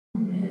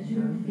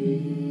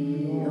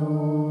feet, O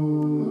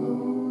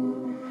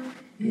Lord,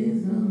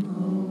 is the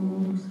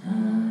most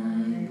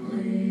high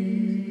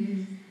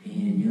place.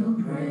 In your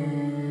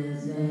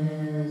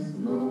presence,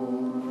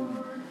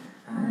 Lord,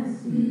 I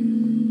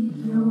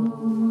seek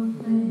your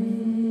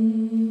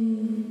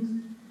face.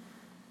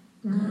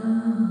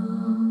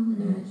 Down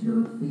at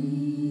your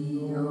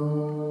feet, O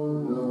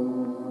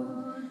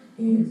Lord,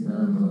 is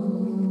the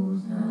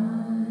most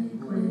high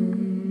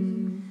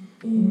place.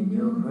 In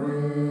your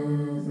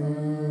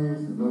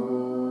presence,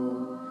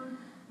 Lord,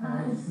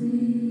 I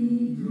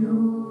seek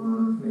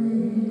your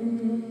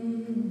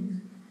face.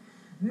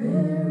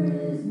 There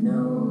is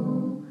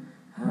no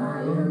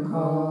higher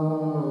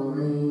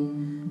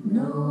calling,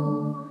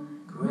 no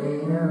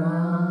greater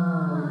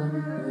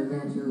honor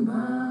than to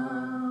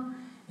bow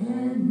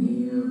and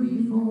kneel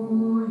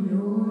before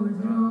your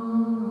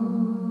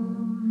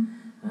throne.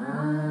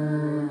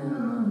 I'm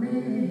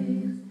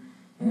amazed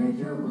at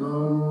your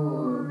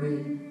glory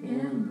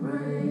and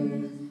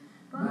praise.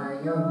 By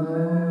your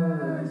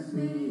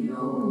mercy, O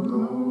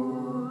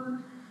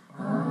Lord,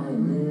 I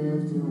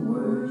live to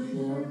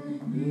worship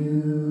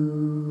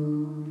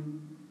you.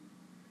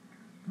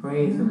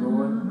 Praise the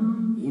Lord.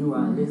 You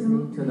are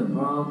listening to the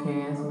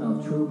broadcast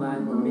of True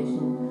Bible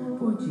Mission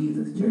for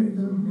Jesus Church,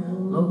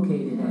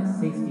 located at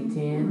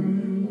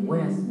 6010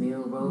 West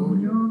Mill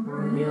Road,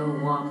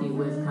 Milwaukee,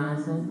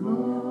 Wisconsin,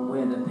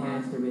 where the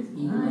pastor is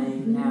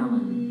Elaine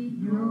Allen.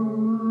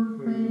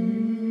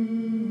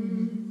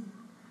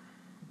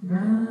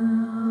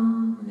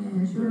 Down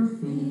at your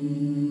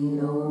feet,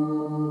 O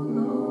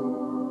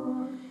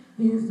Lord,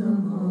 is the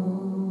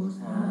most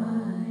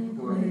high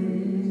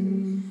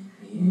place.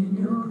 In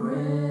your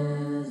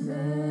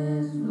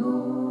presence,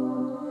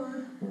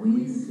 Lord,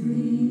 we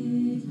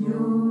seek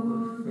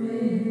your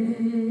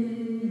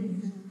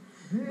face.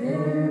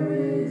 There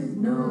is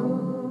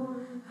no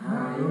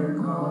higher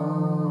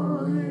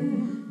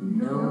calling,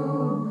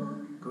 no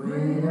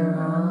greater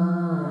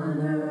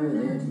honor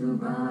than to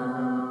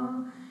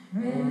bow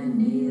and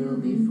kneel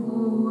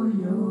before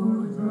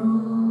your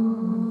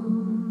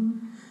throne.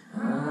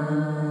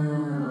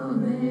 I'm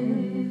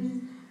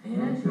amazed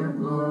at your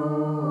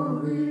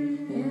glory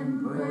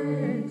and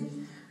praise.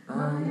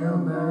 By your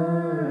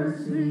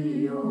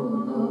mercy, O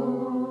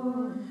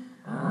Lord,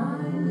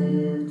 I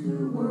live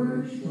to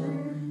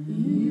worship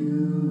you.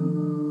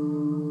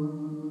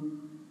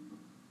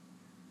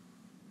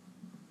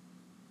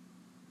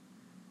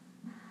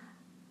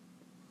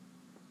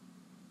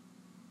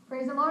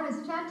 Praise the Lord,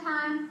 it's chat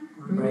time.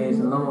 Praise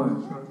the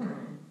Lord.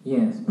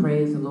 Yes,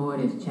 praise the Lord,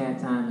 it's chat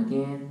time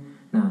again.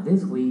 Now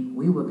this week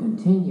we will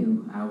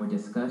continue our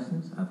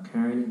discussions of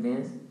current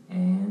events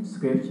and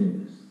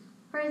scriptures.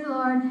 Praise the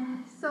Lord.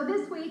 So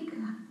this week,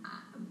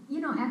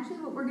 actually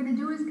what we're going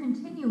to do is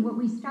continue what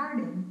we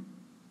started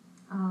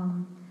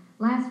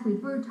last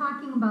week. We were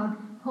talking about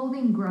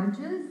holding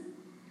grudges,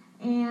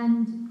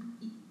 and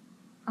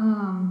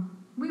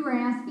we were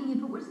asking if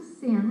it was a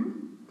sin.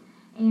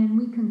 And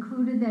we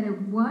concluded that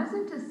it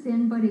wasn't a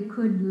sin, but it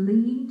could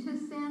lead to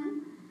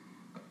sin.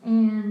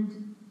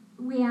 And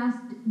we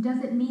asked,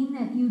 does it mean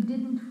that you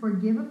didn't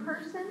forgive a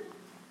person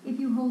if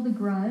you hold a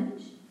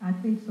grudge? I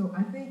think so.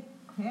 I think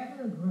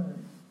having a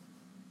grudge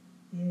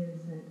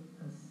isn't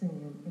a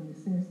sin in the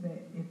sense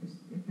that if it's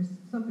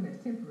something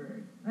that's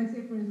temporary. Like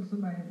say, for instance,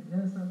 somebody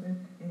does something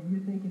and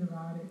you're thinking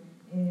about it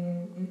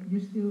and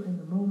you're still in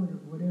the moment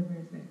of whatever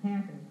it is that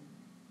happened.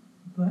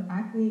 But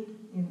I think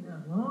in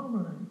the long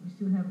run, if you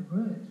still have a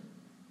grudge,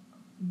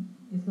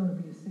 it's going to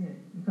be a sin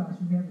because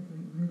you haven't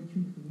really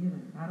truly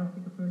forgiven. I don't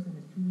think a person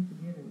is truly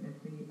forgiven if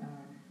they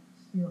are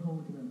still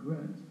holding a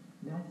grudge.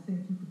 Not to say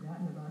that you've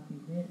forgotten about the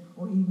event,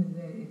 or even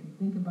that if you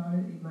think about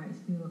it, it might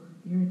still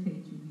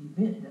irritate you. The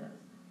event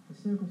does. The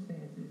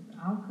circumstances, the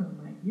outcome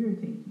might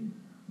irritate you.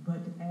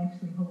 But to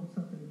actually hold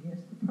something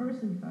against the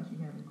person because you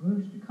have a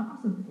grudge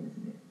because of the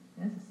incident,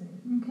 that's a sin.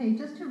 Okay,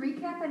 just to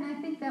recap, and I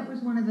think that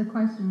was one of the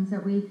questions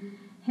that we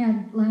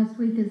had last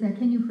week, is that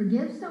can you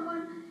forgive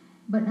someone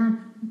but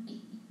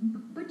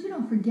you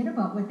don't forget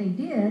about what they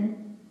did,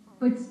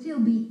 but still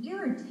be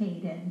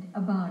irritated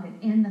about it.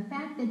 And the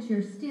fact that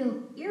you're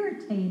still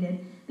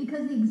irritated,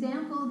 because the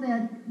example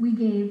that we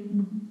gave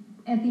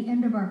at the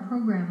end of our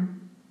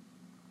program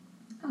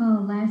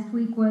last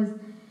week was,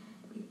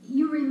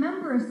 you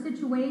remember a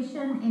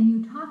situation and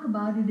you talk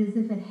about it as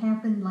if it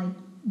happened like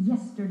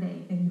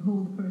yesterday. And you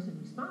hold the person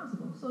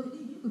responsible. So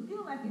you could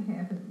feel like it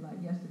happened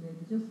like yesterday,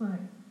 but just like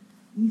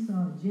Esau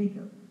and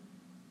Jacob,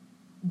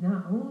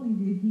 not only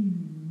did he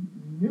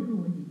remember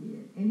what he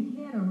did, and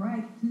he had a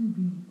right to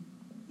be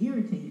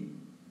irritated.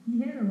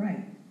 He had a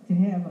right to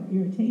have an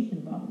irritation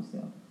about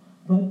himself.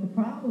 But the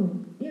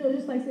problem,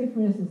 just like say,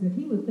 for instance, if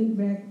he would think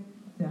back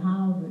to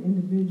how the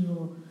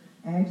individual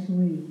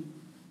actually,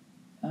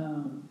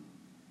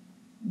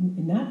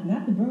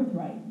 not the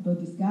birthright, but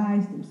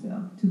disguised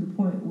himself to the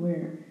point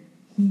where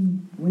he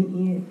went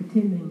in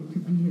pretending to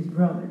be his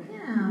brother.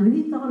 Yeah. When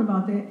he thought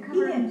about that,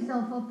 covered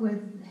himself up with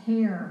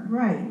hair.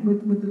 Right,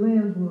 with the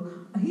lamb's wool.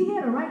 He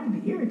had a right to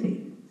be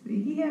irritated.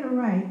 See, he had a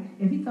right,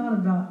 if he thought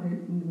about it,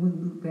 and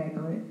wouldn't look back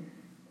on it,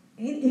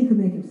 it could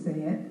make him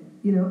sad,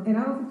 you know, and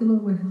I don't think the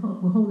Lord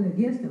will hold that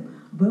against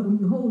him. But when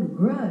you hold a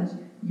grudge,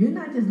 you're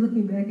not just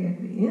looking back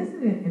at the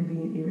incident and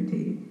being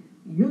irritated.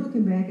 You're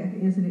looking back at the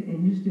incident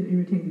and you're still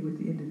irritated with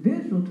the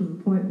individual to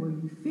the point where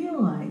you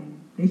feel like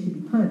they should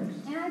be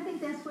punished. And I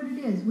think that's what it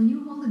is. When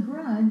you hold a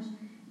grudge,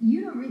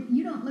 you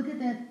don't look at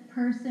that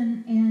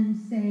person and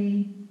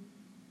say,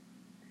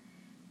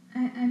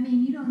 I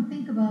mean, you don't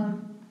think about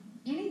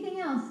anything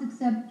else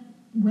except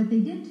what they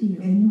did to you.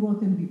 And you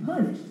want them to be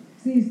punished.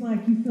 See, it's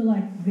like you feel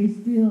like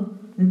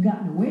they've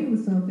gotten away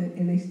with something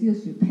and they still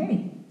should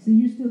pay. So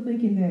you're still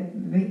thinking that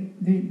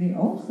they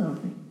owe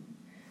something.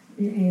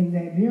 And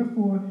that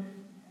therefore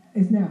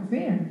it's not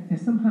fair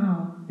that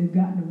somehow they've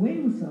gotten away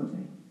with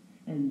something.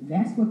 And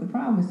that's what the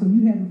problem is. So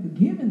you haven't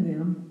forgiven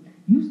them,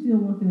 you still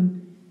want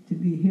them to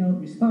be held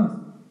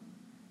responsible.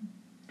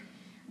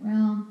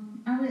 Well,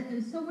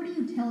 so what do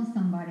you tell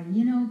somebody?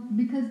 You know,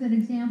 because that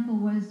example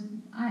was,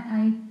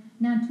 I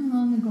not too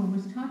long ago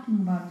was talking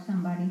about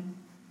somebody,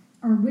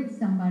 or with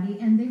somebody,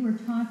 and they were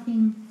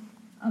talking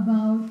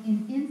about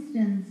an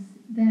instance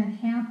that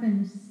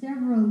happened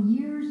several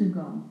years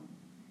ago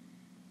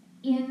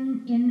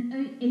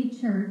in a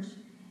church,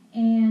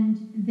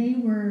 and they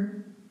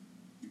were,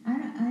 I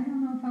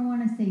don't know if I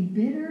want to say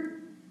bitter.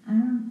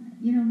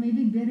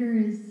 Maybe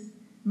bitter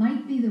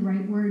might be the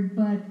right word,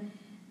 but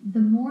the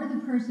more the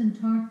person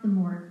talked, the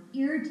more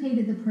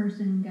irritated the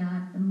person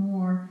got, the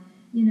more,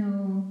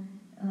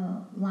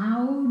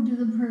 loud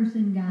the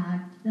person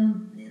got,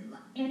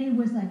 and it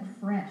was like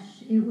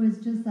fresh. It was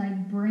just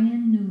like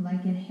brand new,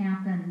 like it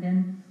happened.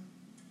 And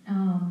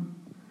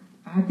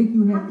I think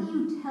you have. How do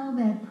you tell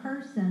that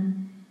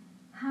person?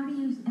 How do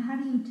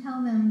you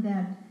tell them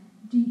that?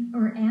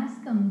 Or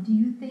ask them, do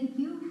you think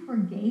you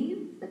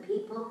forgave the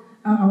people?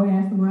 I would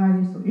ask them why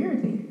they're so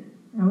irritated.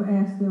 I would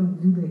ask them,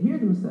 do they hear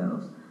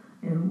themselves?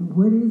 And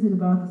what is it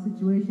about the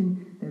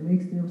situation that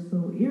makes them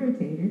so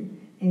irritated?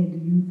 And do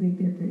you think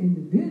that the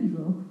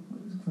individual,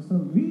 for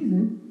some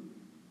reason,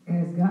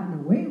 has gotten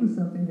away with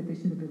something that they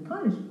should have been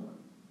punished for?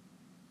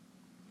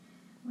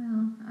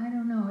 Well, I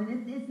don't know.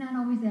 It's not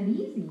always that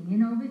easy,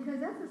 because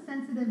that's a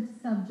sensitive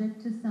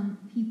subject to some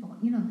people.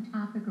 The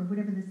topic or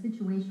whatever the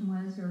situation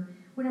was or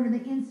whatever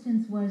the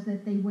instance was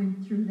that they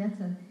went through,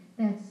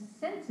 that's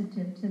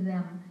sensitive to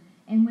them.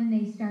 And when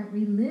they start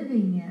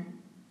reliving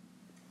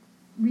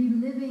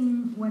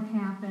what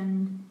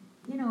happened,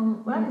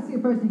 Well, I can see a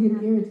person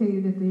getting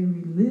irritated if they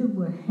relive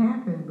what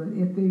happened, but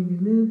if they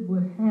relive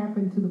what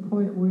happened to the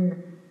point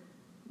where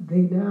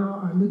they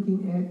now are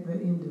looking at the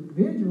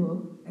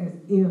individual as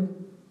if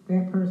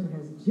that person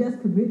has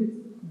just committed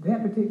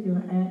that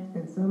particular act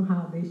and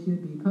somehow they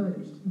should be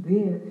punished,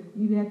 then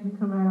you have to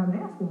come out and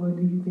ask them, well,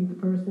 do you think the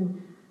person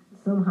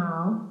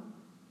somehow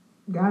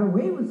got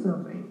away with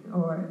something,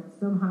 or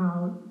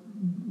somehow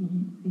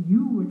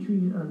you were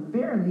treated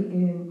unfairly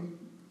and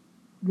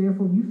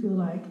therefore you feel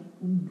like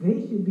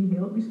they should be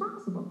held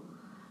responsible?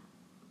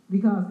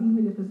 Because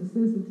even if it's a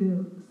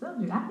sensitive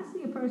subject, I can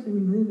see a person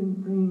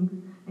reliving things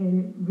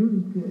and it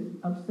really could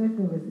upset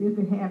them as if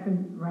it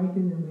happened right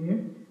then and there.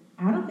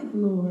 I don't think the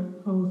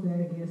Lord holds that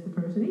against the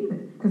person either,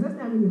 because that's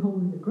not really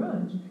holding a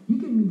grudge. You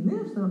can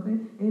relive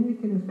something and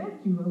it can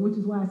affect you, which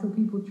is why some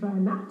people try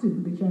not to.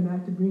 They try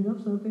not to bring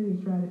up something.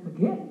 They try to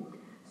forget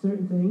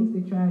certain things.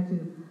 They try to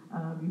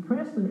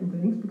repress certain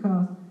things,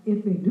 because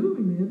if they do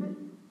relive it,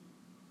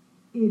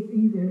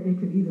 it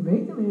could either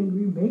make them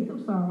angry, make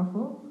them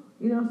sorrowful.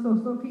 So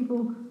some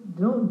people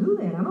don't do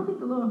that. I don't think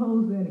the Lord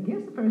holds that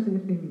against the person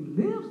if they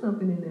relive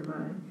something in their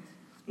mind.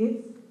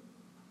 It's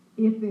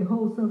if they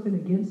hold something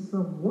against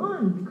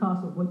someone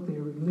because of what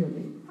they're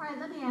reliving. All right,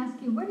 let me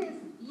ask you, what is,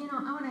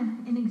 I want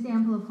an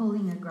example of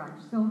holding a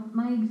grudge. So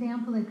my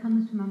example that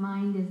comes to my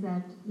mind is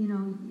that,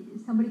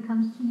 somebody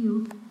comes to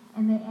you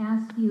and they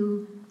ask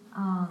you,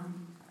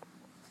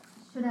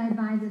 should I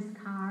buy this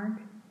car?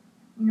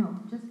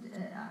 Just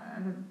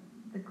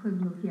the clear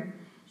blue here.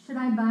 Should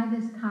I buy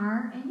this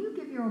car? And you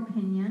give your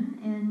opinion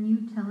and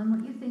you tell them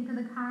what you think of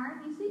the car.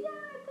 And you say, yeah,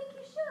 I think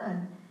you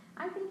should.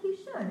 I think you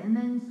should. And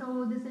then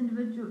so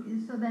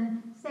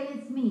then say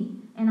it's me.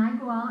 And I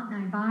go out and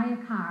I buy a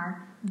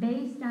car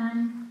based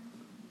on,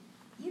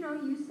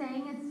 you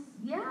saying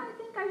I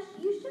think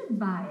you should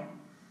buy it.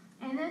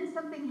 And then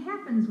something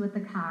happens with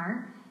the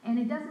car and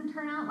it doesn't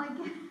turn out like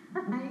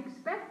I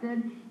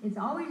expected. It's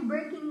always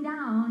breaking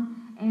down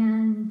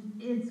and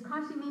it's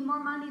costing me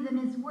more money than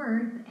it's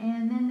worth.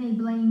 And then they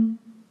blame,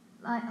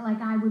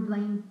 like I would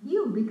blame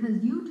you,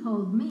 because you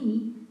told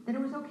me that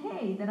it was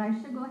okay, that I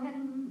should go ahead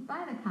and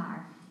buy the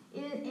car.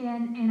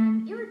 And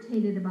I'm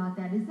irritated about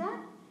that. Is that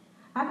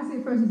I can see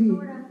a person being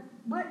sort of,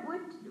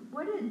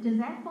 does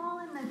that fall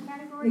in the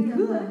category it of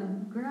could.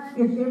 a grudge?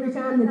 If every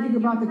time they think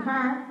about the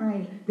car,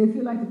 right, they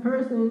feel like the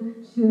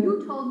person should.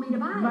 You told me to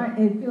buy it.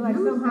 And feel like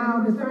You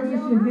somehow said the it was person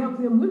all should right. help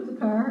them with the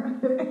car,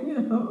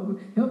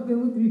 help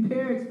them with the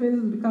repair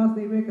expenses because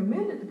they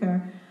recommended the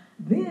car.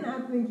 Then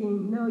I'm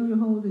thinking, no, you're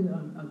holding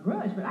a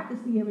grudge. But I can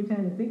see every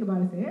time I think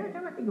about it, every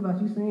time I think about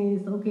you saying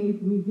it's okay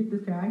for me to get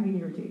this car, I get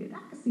irritated.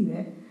 I can see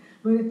that.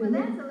 But if they Well,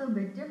 look, that's a little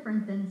bit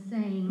different than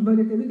saying, but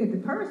if they look at the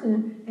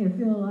person and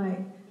feel like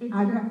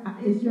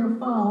it's your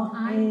fault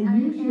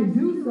and you should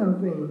do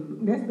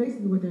something, that's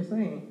basically what they're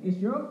saying. It's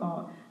your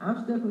fault. I'm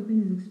stuck with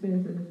these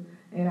expenses,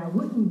 and I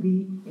wouldn't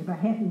be if I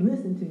hadn't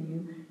listened to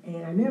you,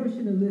 and I never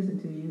should have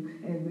listened to you,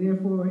 and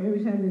therefore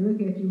every time they look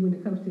at you when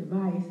it comes to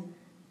advice,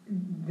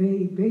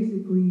 they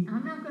basically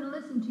I'm not going to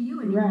listen to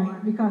you anymore.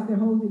 right, because they're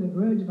holding a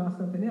grudge about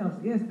something else.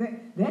 Yes,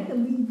 that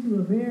can lead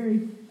to a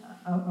very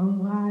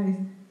unwise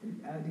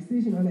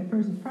decision on that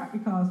person's part,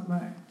 because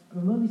my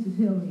mother used to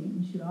tell me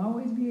you should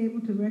always be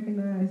able to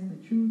recognize the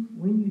truth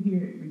when you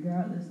hear it,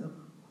 regardless of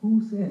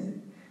who says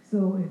it.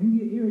 So if you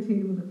get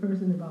irritated with a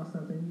person about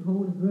something, you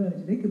hold a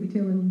grudge, they could be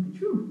telling you the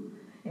truth.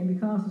 And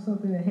because of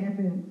something that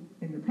happened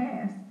in the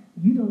past,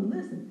 you don't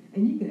listen,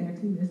 and you can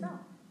actually miss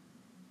out.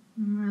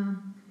 Well,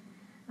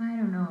 I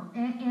don't know.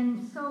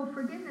 And so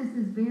forgiveness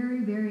is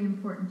very, very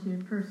important to a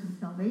person's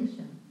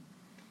salvation.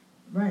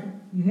 Right.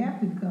 You have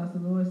to, because the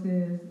Lord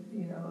says,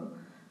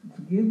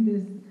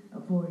 forgiveness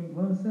for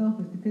oneself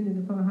is dependent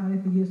upon how they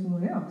forgive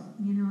someone else.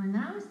 And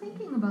I was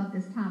thinking about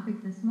this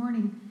topic this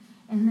morning,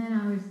 and then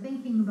I was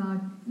thinking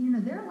about,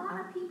 there are a lot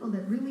of people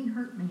that really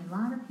hurt me, a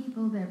lot of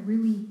people that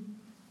really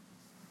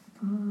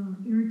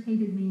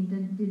irritated me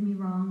and did me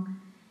wrong.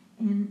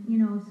 And,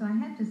 so I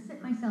had to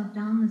sit myself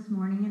down this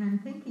morning, and I'm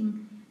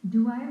thinking,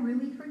 do I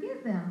really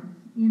forgive them?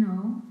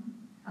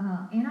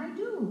 And I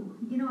do.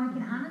 I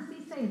can honestly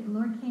say if the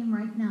Lord came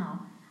right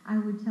now, I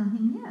would tell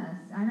him yes.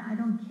 I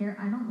don't care.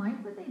 I don't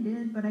like what they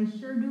did, but I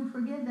sure do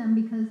forgive them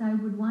because I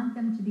would want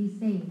them to be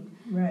saved.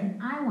 Right.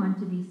 And I want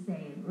to be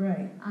saved.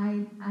 Right.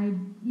 And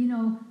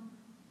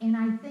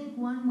I think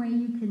one way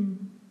you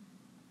can,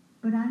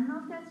 but I don't know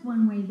if that's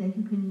one way that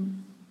you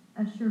can,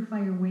 a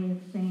surefire way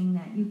of saying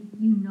that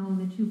you know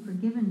that you've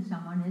forgiven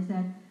someone is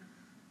that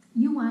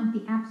you want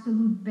the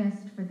absolute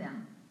best for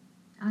them.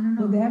 I don't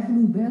know. Well, the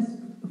absolute best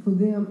for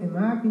them, in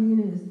my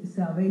opinion, is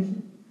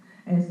salvation.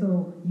 And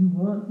so you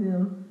want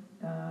them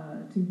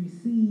to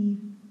receive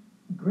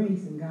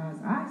grace in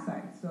God's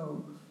eyesight.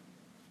 So,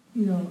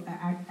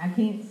 I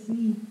can't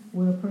see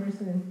where a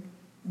person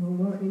will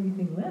want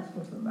anything less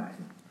for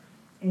somebody.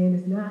 And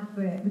it's not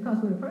that, because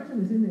when a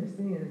person is in their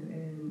sins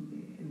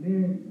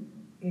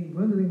and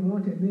whether they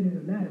want to admit it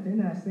or not, if they're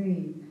not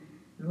saved,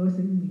 the Lord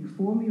said, either you're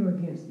for me or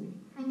against me.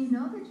 And you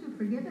know that you've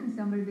forgiven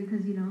somebody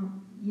because it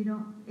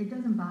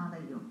doesn't bother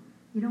you.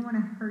 You don't want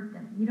to hurt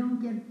them. You don't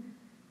get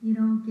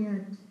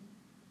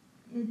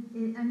it.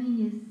 I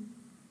mean,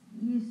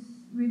 you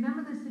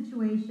remember the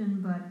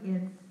situation, but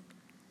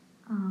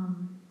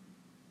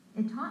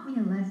it taught me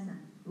a lesson.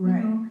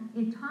 Right.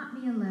 It taught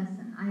me a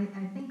lesson. I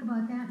think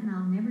about that, and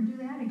I'll never do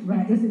that again.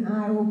 Right. It's an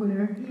eye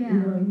opener. Yeah.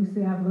 You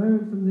say, I've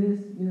learned from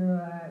this.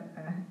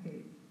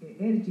 It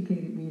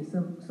educated me in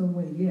some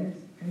way. Yes,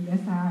 and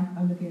that's how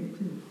I look at it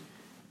too.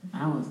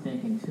 I was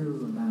thinking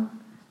too about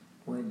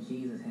what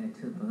Jesus had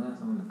took for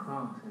us on the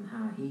cross and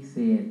how he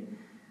said,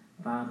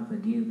 Father,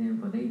 forgive them,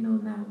 for they know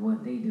not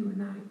what they do.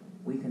 Now,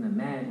 we can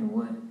imagine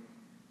what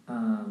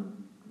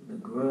the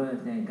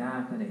grudge that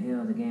God could have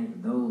held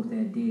against those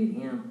that did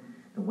him,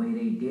 the way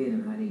they did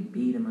him, how they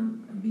beat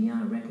him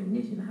beyond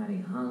recognition, how they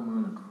hung him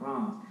on the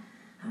cross,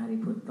 how they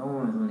put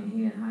thorns on his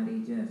head, how they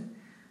just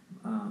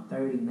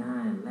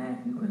 39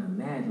 laughed. You can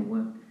imagine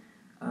what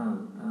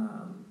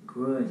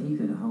grudge he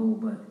could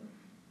hold, but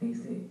they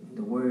said,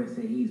 the word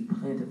said he's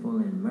plentiful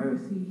in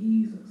mercy,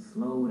 he's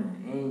slow to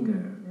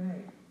anger.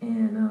 Right.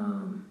 And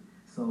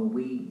so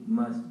we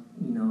must,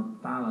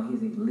 follow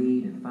his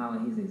lead and follow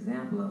his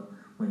example of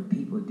when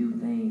people do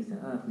things to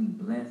us, we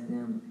bless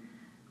them,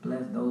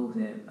 bless those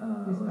that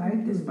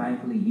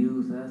despitefully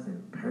use us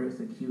and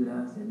persecute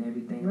us and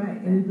everything right.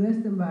 like that. And we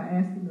bless them by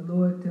asking the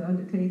Lord to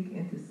undertake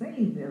and to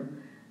save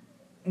them.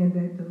 And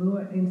that the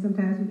Lord, and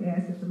sometimes we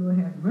ask that the Lord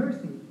have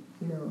mercy,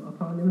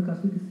 upon them, because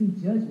we can see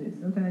judgment.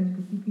 Sometimes you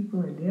can see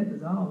people and death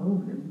is all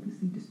over them. You can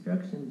see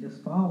destruction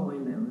just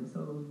following them. And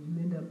so you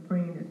end up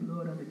praying that the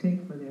Lord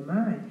undertake for their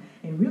mind.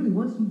 And really,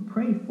 once you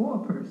pray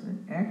for a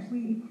person,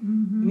 actually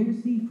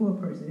intercede for a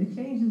person, it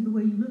changes the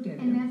way you look at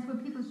them. And that's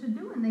what people should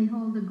do when they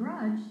hold a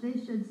grudge. They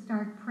should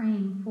start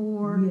praying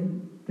for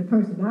the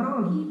person, not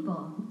on them.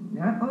 people.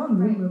 Not on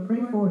them, but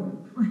pray for them.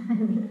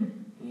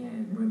 Yeah,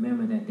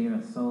 remember that they're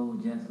a soul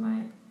just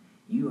like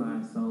you are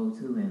a soul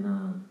too, and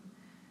that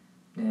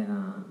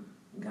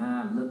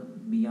God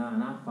looked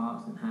beyond our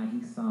faults and how he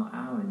saw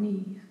our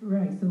needs.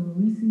 Right, so when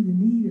we see the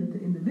need of the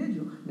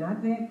individual,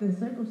 not that the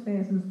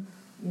circumstances,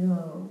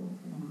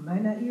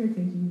 might not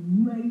irritate you,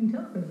 you might even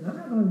tell the person, I'm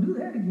not going to do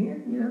that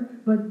again,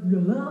 but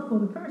your love for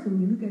the person,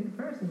 when you look at the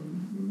person,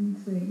 you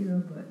say,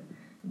 but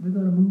we're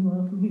going to move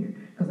on from here.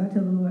 Because I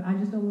tell the Lord, I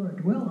just don't want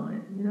to dwell on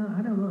it.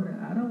 I don't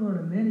want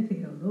to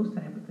meditate on those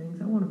type of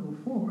things. I want to go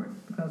forward.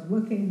 Because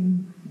what can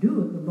you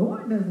do if the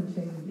Lord doesn't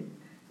change it?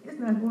 It's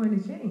not going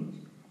to change.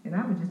 And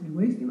I would just be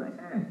wasting my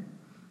time.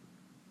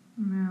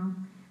 No.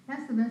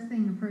 That's the best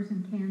thing a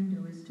person can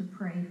do, is to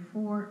pray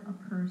for a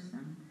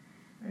person.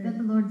 Right. That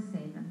the Lord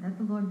save them, that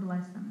the Lord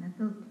bless them, that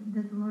the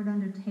Lord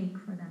undertake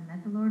for them,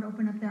 that the Lord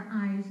open up their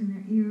eyes and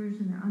their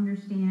ears and their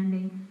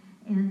understanding,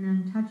 and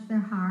then touch their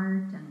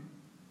heart and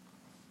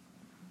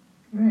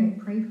Right.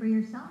 pray for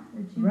yourself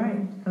that you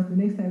Right, because the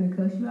next time they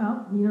cuss you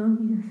out, you have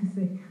to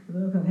say, the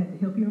Lord's going to have to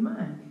help your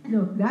mind.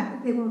 Not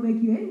that they won't make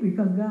you angry,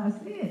 because God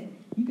said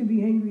you can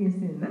be angry and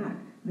sin not.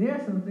 There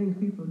are some things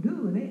people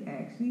do, and they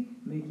actually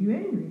make you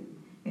angry.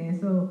 And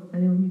so,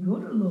 and then when you go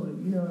to the Lord,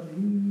 you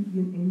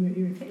in your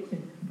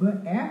irritation.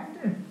 But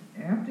after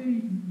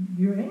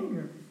your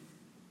anger,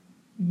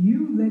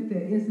 you let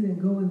that incident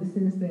go in the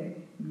sense that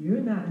you're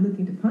not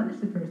looking to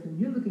punish the person.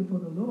 You're looking for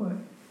the Lord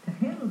to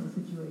handle the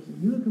situation.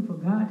 You're looking for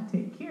God to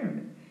take care of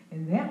it.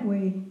 And that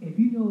way, if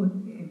you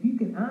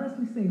can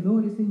honestly say,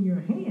 Lord, it's in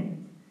your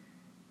hands,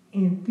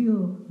 and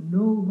feel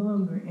no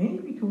longer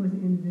angry towards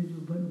the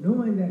individual, but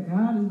knowing that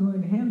God is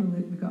going to handle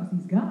it because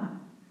he's God,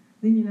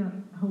 then you're not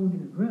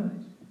holding a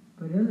grudge.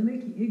 But it doesn't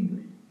make you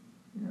ignorant.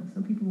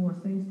 Some people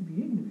want saints to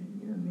be ignorant.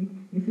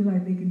 They feel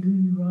like they can do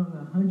you wrong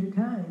 100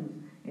 times,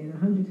 and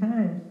 100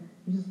 times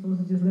you're just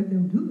supposed to just let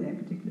them do that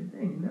particular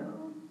thing.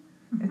 No,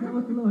 that's not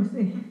what the Lord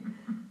said.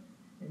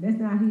 And that's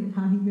not how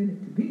he meant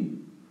it to be.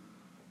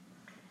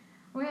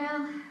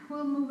 Well,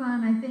 we'll move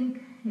on. I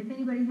think if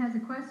anybody has a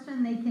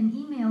question, they can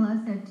email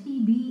us at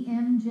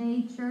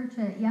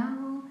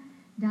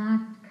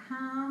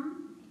tbmjchurch@yahoo.com.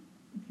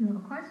 If you have a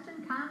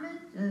question,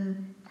 comment, a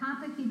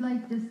topic you'd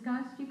like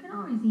discussed, you can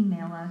always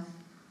email us.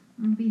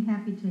 We'd be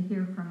happy to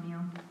hear from you.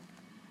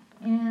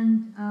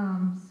 And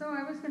so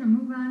I was going to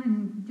move on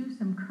and do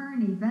some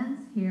current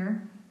events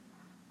here.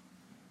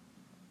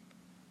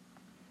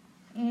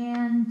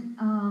 And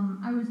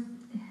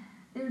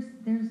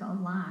there's a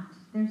lot.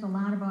 There's a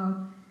lot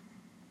about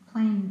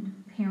Planned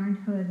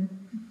Parenthood.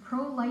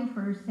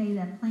 Pro-lifers say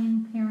that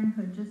Planned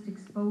Parenthood just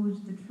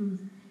exposed the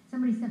truth.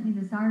 Somebody sent me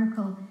this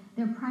article.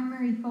 Their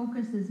primary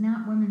focus is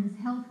not women's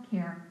health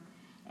care.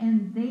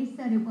 And they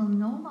said it will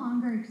no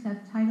longer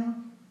accept Title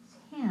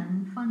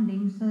X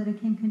funding so that it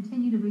can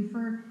continue to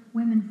refer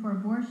women for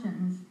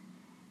abortions.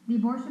 The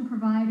abortion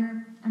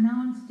provider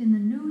announced in the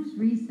news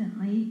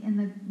recently, in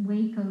the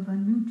wake of a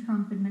new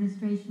Trump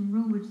administration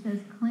rule, which says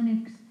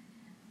clinics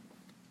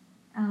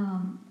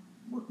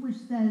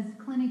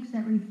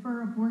that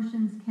refer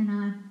abortions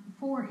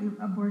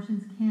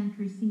abortions can't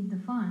receive the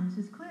funds.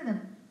 It's clear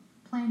that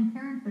Planned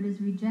Parenthood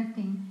is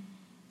rejecting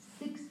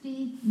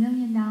 $60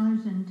 million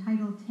in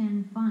Title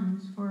X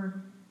funds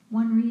for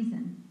one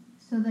reason,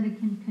 so that it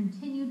can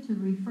continue to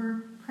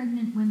refer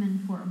pregnant women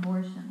for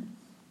abortions.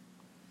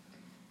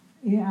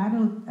 Yeah, I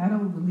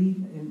don't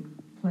believe in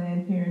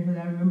Planned Parenthood.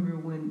 I remember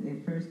when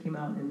it first came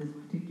out, and this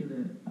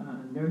particular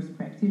nurse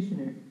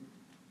practitioner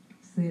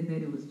said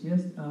that it was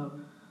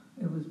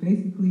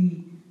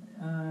basically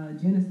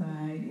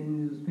genocide,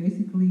 and it was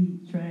basically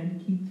trying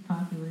to keep the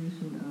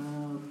population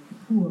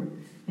poor,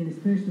 and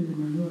especially the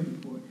minority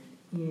poor,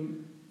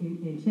 in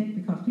check,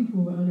 because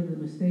people were under the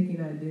mistaken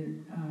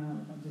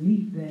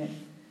belief that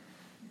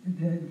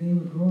they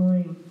were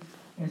growing,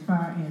 as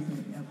far as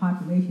a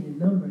population in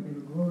number, they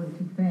were growing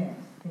too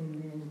fast,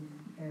 and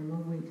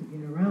one way to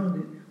get around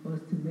it was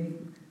to make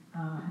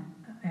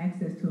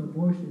access to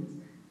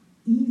abortions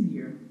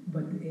easier.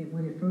 But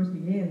when it first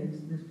began,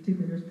 this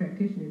particular nurse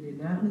practitioner did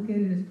not look at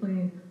it as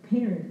Planned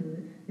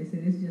Parenthood. They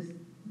said it's just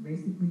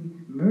basically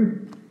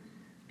murder.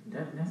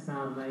 That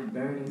sounds like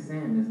Bernie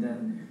Sanders,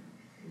 doesn't it?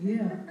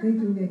 Yeah,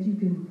 thinking that you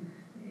can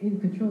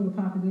control the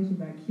population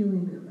by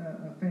killing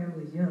a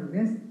family's young.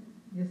 That's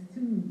just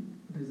too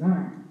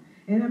bizarre.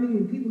 And I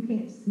mean, people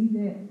can't see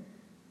that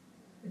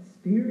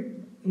spirit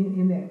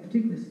in that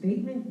particular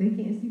statement. They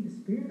can't see the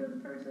spirit of the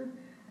person.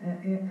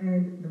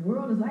 And the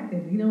world is like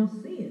that. They don't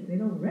see it. They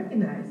don't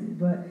recognize it.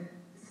 But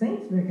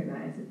saints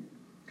recognize it.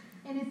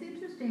 And it's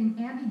interesting,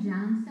 Abby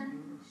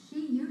Johnson,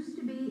 she used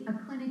to be a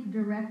clinic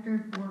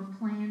director for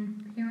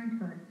Planned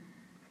Parenthood.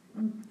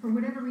 For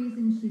whatever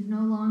reason, she's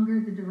no longer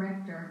the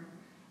director.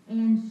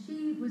 And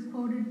she was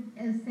quoted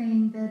as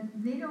saying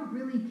that they don't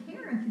really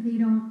care if they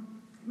don't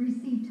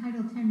receive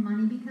Title X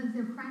money, because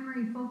their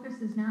primary focus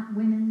is not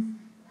women's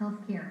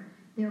health care.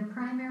 Their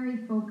primary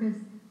focus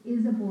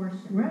is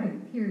abortion.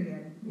 Right.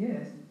 Period.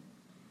 Yes.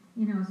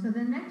 So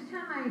the next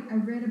time I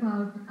read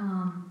about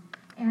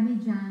Abby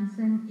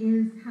Johnson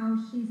is how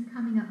she's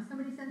coming up.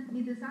 Somebody sent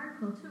me this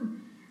article too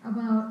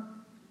about,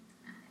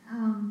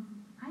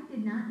 I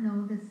did not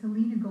know that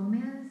Selena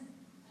Gomez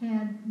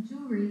had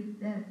jewelry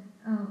that,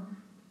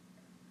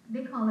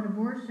 they call it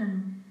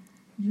abortion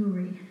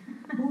jewelry.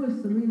 Who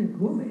is Selena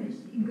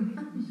Gomez?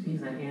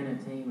 She's an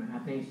entertainer. I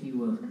think she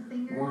was A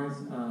singer? once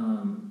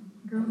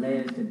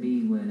alleged to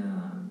be with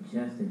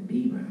Justin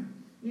Bieber.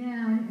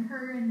 Yeah,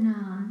 her and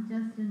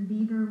Justin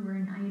Bieber were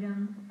an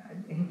item.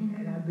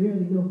 And I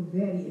barely know who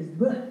that is,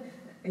 but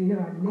our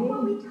name. Oh,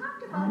 well, we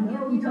talked about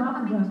him, we talked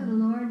coming about to the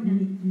Lord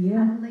and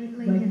yeah,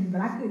 lately.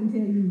 but I couldn't tell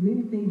you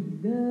anything he's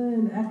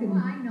done. I couldn't.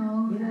 Well, I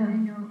know.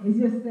 It's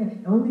just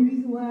that the only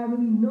reason why I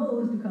really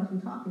know is because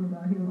we're talking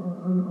about him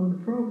on the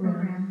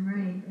program.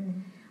 Right.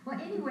 Well,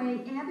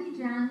 anyway, Abby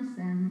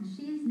Johnson,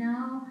 she's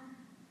now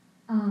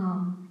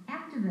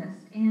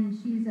activist, and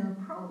she's a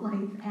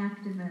pro-life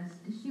activist.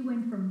 She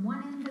went from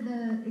one end of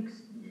the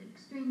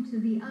extreme to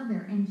the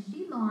other, and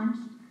she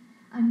launched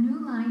a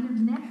new line of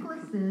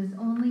necklaces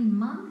only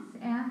months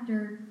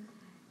after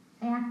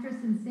actress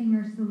and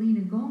singer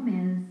Selena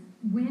Gomez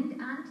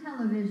went on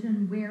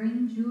television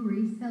wearing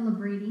jewelry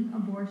celebrating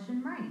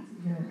abortion rights.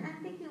 Yeah. And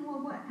I'm thinking, well,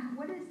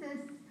 what is this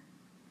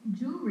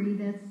jewelry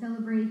that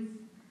celebrates?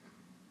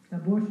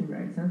 Abortion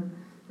rights, huh?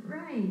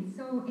 Right.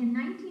 So in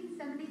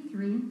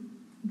 1973,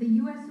 the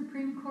U.S.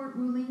 Supreme Court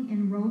ruling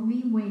in Roe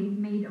v. Wade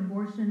made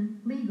abortion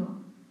legal.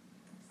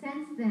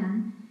 Since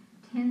then,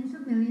 tens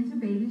of millions of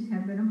babies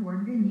have been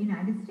aborted in the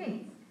United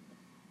States.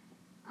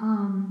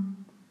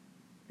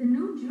 The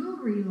new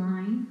jewelry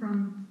line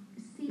from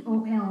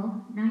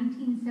COL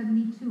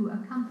 1972, a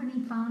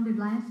company founded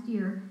last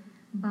year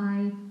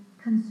by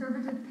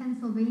conservative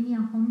Pennsylvania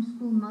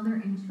homeschool mother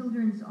and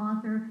children's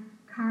author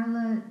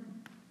Carla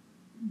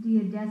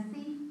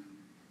Diodesi,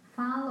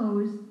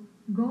 follows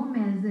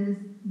Gomez's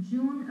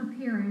June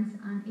appearance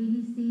on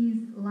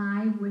ABC's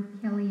Live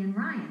with Kelly and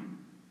Ryan.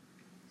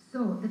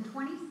 So the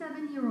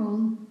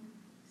 27-year-old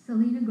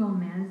Selena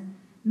Gomez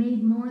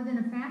made more than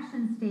a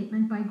fashion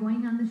statement by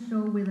going on the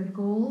show with a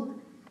gold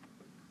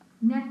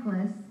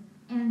necklace.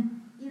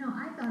 And, you know,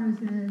 I thought it was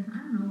going to, I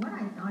don't know what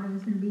I thought it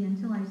was going to be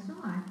until I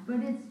saw it.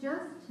 But it's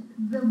just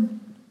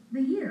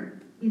the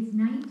year. It's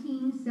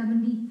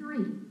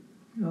 1973.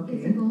 Okay.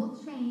 It's a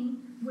gold chain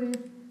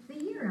with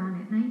the year on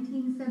it,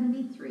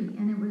 1973.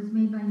 And it was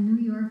made by New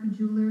York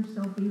jeweler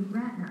Sophie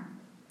Ratner.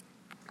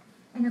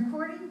 And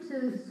according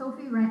to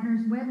Sophie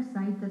Ratner's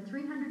website, the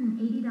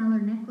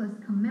 $380 necklace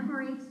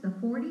commemorates the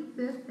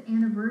 45th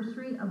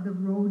anniversary of the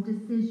Roe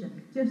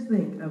decision. Just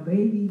think, a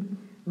baby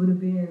would have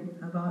been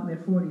about in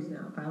their 40s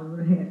now, probably would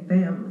have had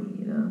family,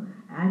 you know.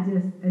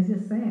 It's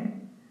just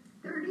sad.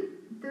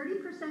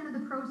 30% of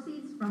the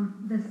proceeds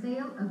from the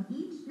sale of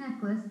each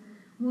necklace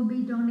will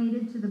be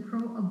donated to the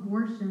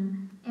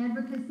pro-abortion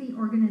advocacy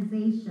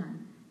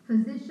organization,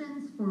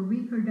 Physicians for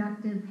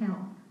Reproductive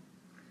Health.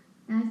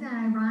 Now, isn't that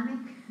ironic?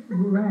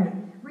 Right.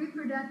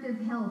 Reproductive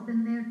health,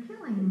 and they're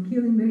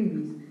killing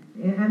Babies.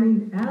 And I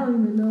mean, I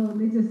don't even know,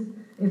 they just,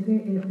 if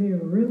they're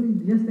really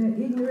just that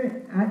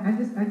ignorant, I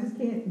just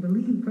can't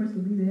believe a person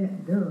would be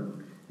that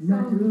dumb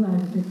not to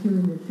realize that they're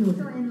killing their children.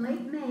 So in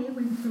late May,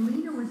 when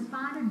Selena was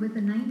spotted with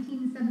the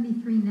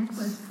 1973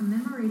 necklace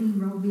commemorating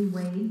Roe v.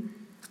 Wade,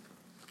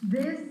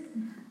 this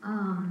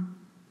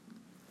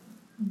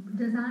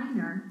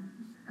designer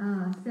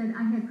said,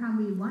 I had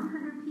probably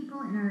 100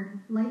 people in our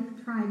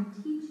Life Tribe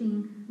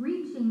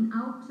reaching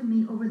out to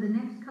me over the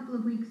next couple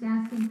of weeks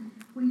asking,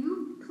 will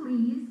you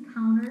please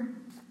counter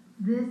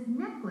this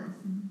necklace,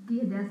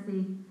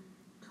 Diodesi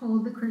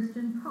told the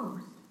Christian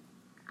Post.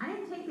 I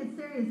didn't take it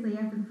seriously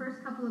after the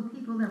first couple of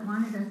people that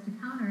wanted us to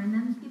counter, and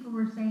then people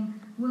were saying,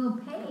 we'll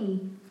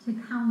pay to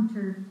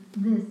counter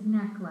this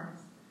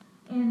necklace.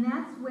 And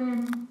that's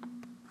when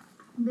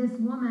this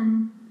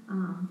woman,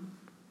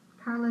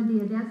 Carla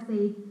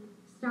Diodesi,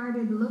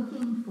 started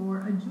looking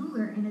for a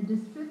jeweler and a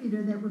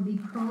distributor that would be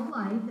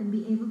pro-life and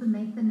be able to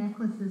make the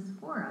necklaces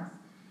for us.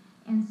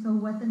 And so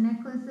what the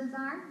necklaces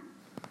are?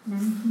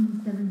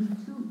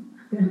 1972.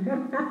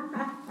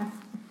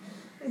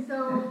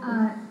 So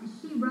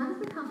she runs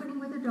the company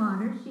with her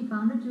daughter. She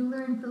found a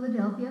jeweler in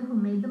Philadelphia who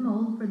made the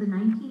mold for the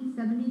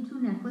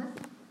 1972 necklace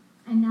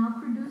and now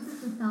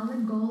produces the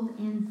solid gold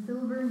and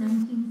silver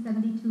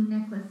 1972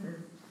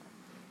 necklaces.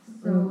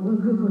 So, well,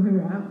 good for her.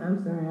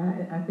 I'm sorry.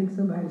 I think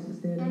somebody should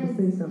stand up and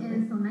say something.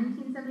 And so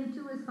 1972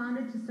 was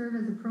founded to serve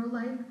as a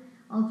pro-life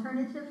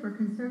alternative for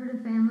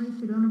conservative families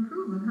who don't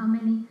approve of how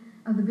many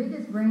of the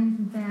biggest brands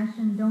in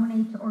fashion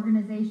donate to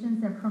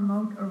organizations that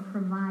promote or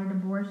provide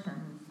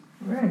abortions.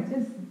 Right.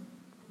 Just,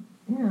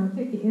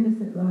 taking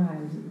innocent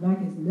lives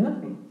like it's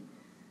nothing.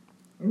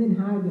 And then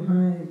hide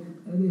behind,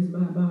 it is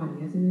my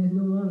body. I said, it's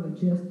no longer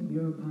just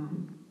your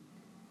body.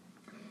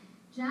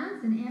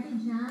 Abby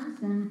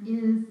Johnson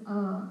is,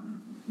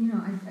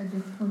 I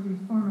just told you,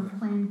 former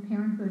Planned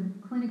Parenthood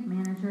clinic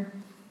manager,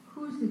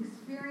 whose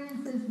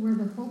experiences were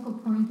the focal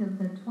point of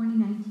the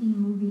 2019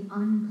 movie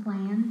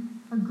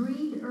Unplanned,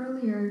 agreed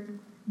earlier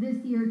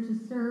this year to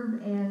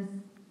serve as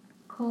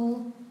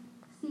COL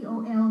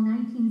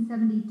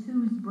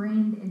 1972's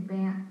brand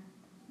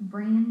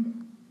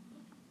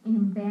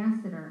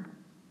ambassador.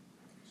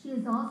 She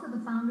is also the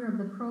founder of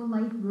the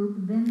pro-life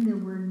group Then There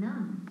Were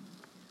None,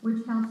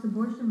 which helps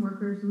abortion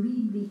workers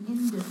leave the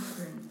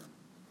industry.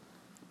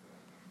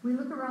 We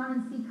look around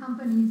and see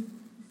companies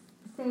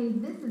say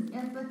this is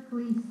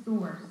ethically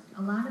sourced.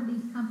 A lot of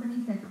these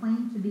companies that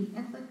claim to be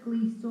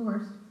ethically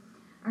sourced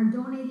are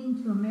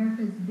donating to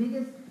America's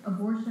biggest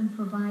abortion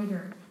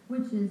provider,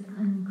 which is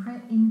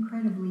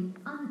incredibly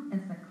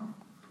unethical.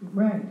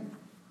 Right.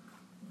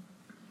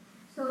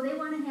 So they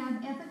want to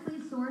have ethically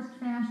sourced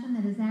fashion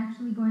that is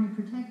actually going to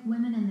protect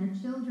women and their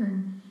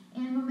children.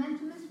 And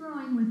momentum is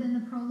growing within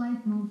the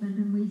pro-life movement,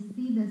 and we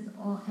see this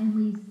all, and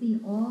we see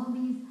all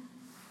these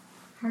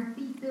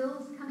heartbeat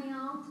bills coming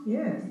out,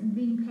 yes,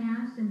 being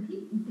passed, and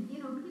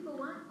people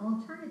want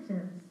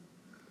alternatives.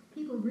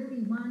 People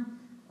really want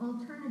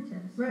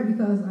alternatives. Right,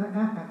 because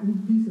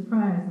you'd be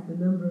surprised at the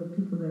number of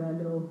people that I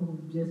know who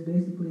just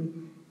basically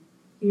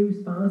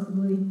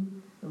irresponsibly,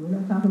 and we're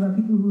not talking about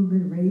people who've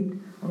been raped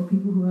or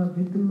people who are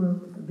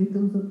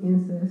victims of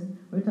incest.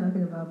 We're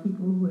talking about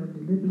people who have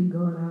deliberately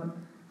gone out,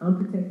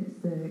 unprotected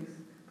sex,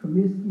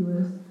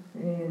 promiscuous,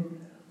 and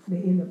they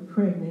end up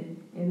pregnant,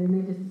 and then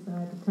they just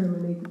decide to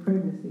terminate the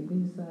pregnancy. They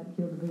decide to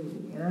kill the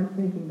baby. And I'm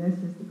thinking that's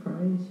just a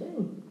crying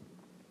shame.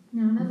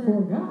 Now,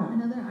 Before God.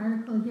 another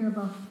article here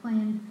about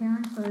Planned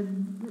Parenthood.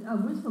 A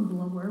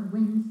whistleblower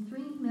wins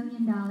 $3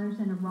 million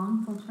in a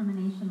wrongful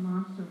termination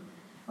lawsuit.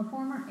 A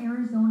former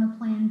Arizona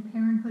Planned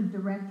Parenthood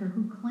director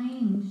who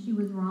claims she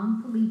was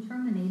wrongfully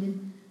terminated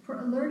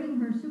for alerting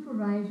her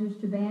supervisors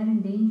to bad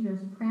and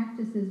dangerous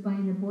practices by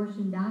an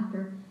abortion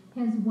doctor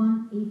has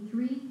won a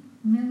 $3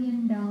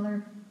 million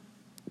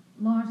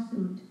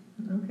lawsuit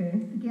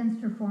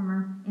against her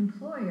former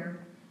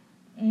employer.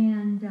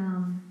 And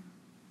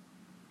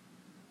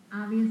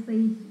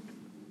obviously,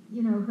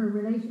 you know, her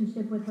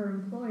relationship with her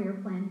employer,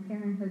 Planned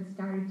Parenthood,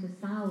 started to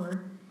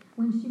sour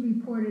when she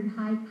reported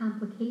high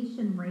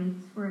complication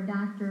rates for a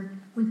doctor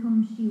with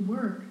whom she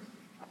worked.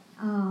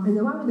 And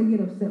then why would they get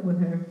upset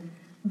with her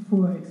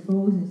for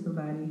exposing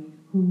somebody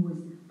who was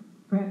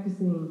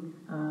practicing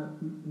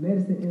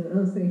medicine in an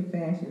unsafe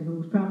fashion, who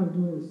was probably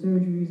doing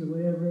surgeries or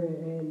whatever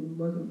and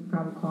wasn't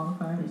probably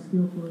qualified or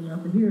skillful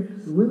enough? And here,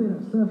 the women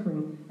are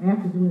suffering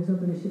after doing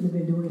something they shouldn't have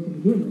been doing to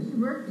begin with. She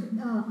worked,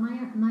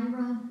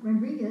 Myra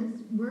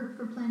Rodriguez worked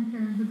for Planned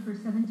Parenthood for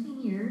 17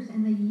 years,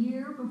 and the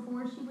year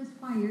before she was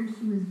fired,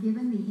 she was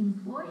given the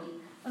Employee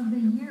of the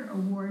Year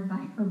award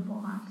by her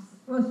boss.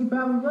 Well, she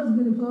probably was a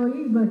good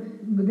employee, but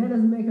that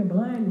doesn't make her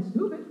blind and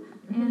stupid.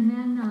 And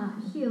then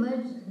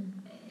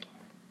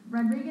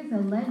Rodriguez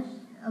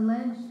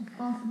alleged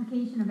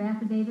falsification of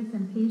affidavits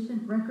and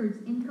patient records,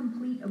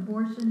 incomplete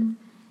abortions,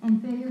 and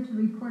failure to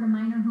report a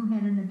minor who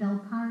had an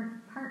adult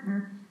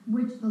partner,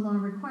 which the law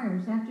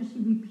requires. After she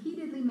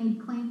repeatedly made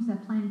claims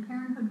that Planned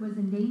Parenthood was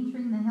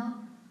endangering the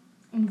health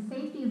and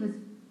safety of its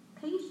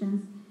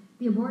patients,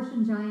 the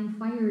abortion giant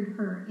fired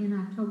her in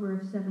October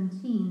of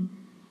 17.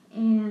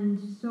 And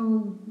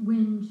so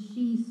when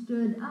she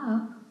stood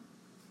up,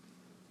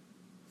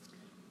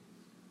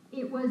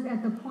 it was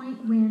at the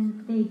point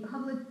when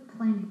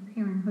Planned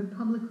Parenthood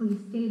publicly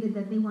stated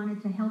that they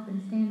wanted to help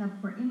and stand up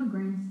for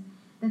immigrants,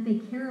 that they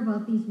care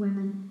about these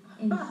women,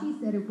 and she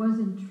said it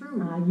wasn't true.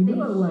 They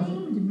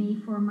shamed me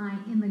for my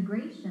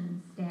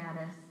immigration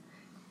status.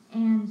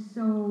 And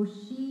so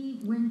she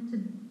went to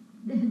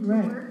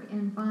work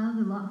and found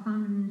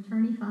an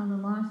attorney, filed a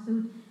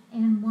lawsuit,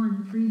 and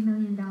won $3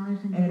 million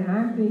in And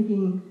I'm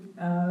thinking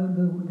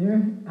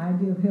their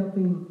idea of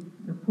helping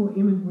the poor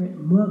immigrant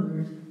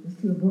mothers is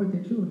to abort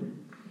their children.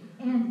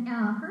 And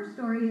her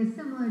story is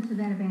similar to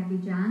that of Abby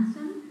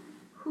Johnson,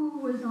 who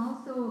was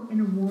also an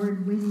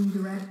award-winning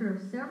director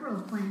of several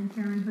Planned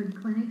Parenthood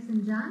clinics.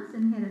 And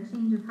Johnson had a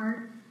change of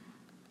heart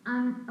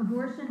on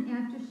abortion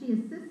after she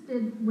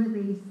assisted with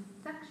a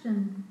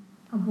section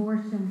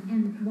abortion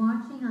and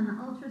watching on the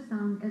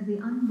ultrasound as the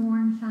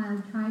unborn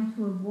child tried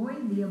to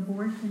avoid the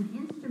abortion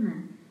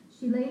instrument.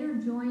 She later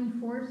joined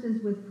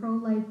forces with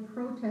pro-life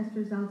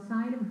protesters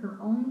outside of her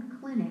own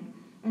clinic,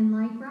 and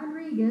like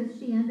Rodriguez,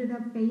 she ended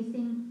up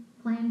facing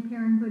Planned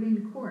Parenthood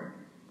in court.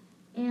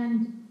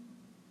 And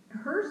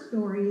her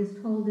story is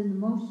told in the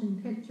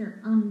motion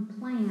picture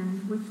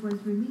Unplanned, which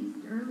was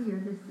released earlier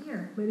this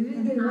year. But it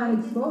didn't get a lot of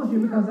exposure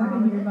because I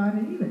didn't hear about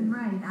it either.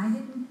 Right, I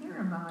didn't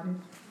hear about it.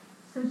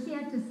 So she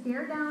had to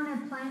stare down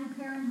at Planned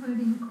Parenthood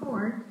in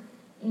court,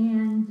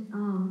 and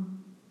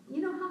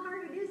you know how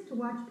hard it is to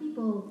watch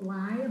people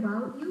lie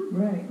about you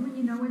when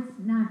you know it's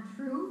not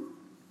true.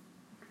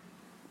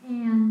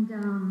 And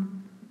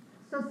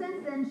so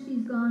since then,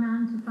 she's gone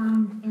on to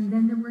found And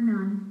Then There Were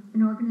None,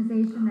 an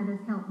organization that has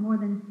helped more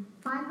than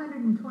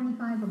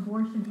 525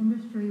 abortion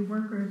industry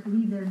workers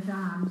leave their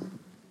jobs.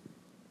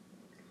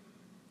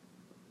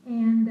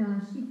 And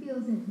she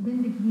feels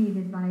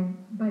vindicated by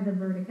the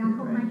verdict. I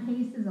hope my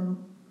case is a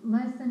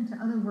lesson to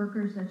other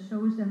workers that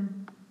shows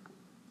them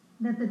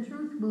that the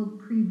truth will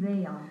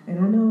prevail. And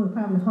I know it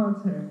probably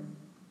haunts her.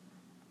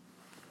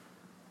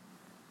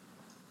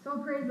 So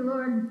praise the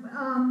Lord.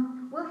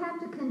 We'll have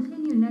to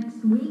continue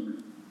next week.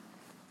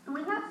 And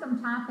we have some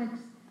topics,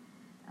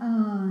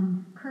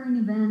 current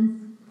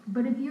events.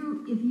 But if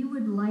you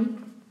would like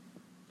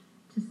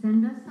to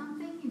send us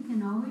something, you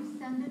can always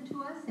send it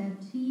to us at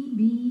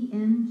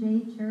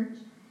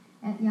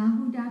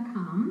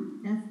tbmjchurch@yahoo.com.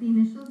 That's the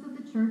initials of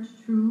the church,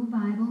 True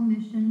Bible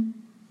Mission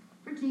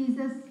for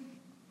Jesus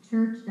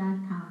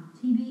Church.com.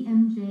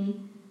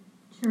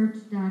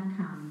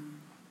 tbmjchurch.com.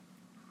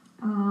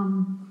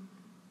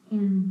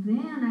 And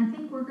then I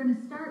think we're going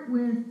to start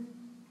with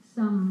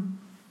some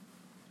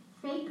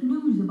fake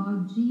news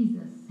about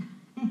Jesus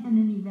and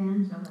an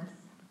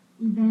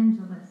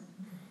evangelist.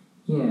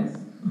 Yes,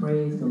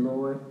 praise the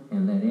Lord,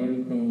 and let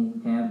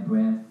everything have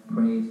breath.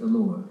 Praise the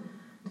Lord.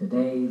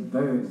 Today's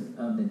verse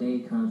of the day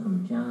comes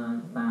from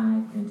John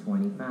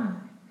 5:25.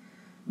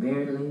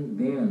 Verily,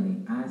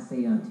 verily, I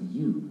say unto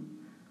you,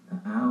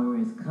 The hour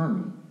is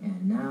coming,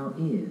 and now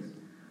is,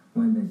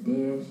 when the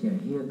dead shall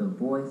hear the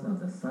voice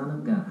of the Son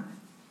of God,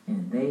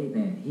 and they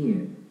that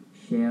hear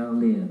shall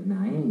live.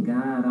 Now, ain't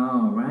God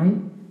all right?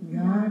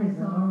 God is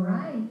all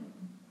right.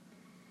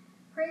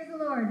 Praise the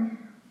Lord.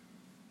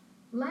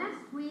 Last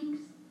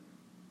week's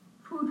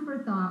food for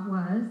thought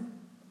was,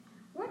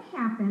 what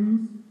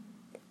happens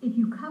if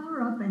you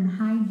cover up and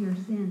hide your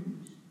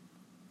sins?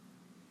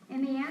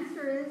 And the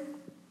answer is,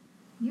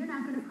 you're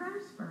not going to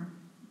prosper.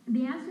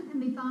 The answer can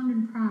be found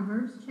in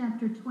Proverbs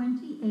chapter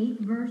 28,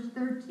 verse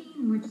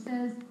 13, which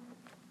says,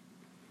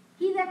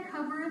 He that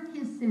covereth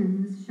his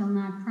sins shall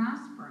not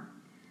prosper,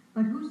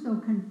 but whoso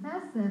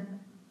confesseth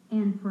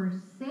and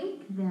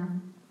forsake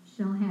them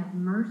shall have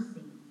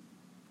mercy.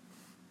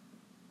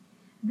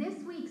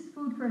 This week's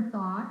food for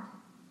thought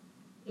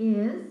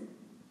is,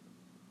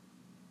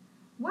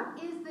 what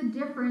is the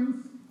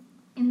difference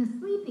in the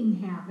sleeping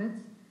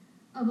habits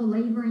of a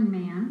laboring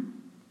man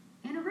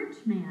and a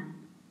rich man?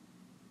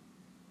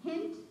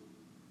 Hint,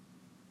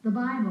 the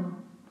Bible.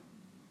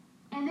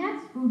 And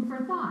that's food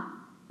for thought.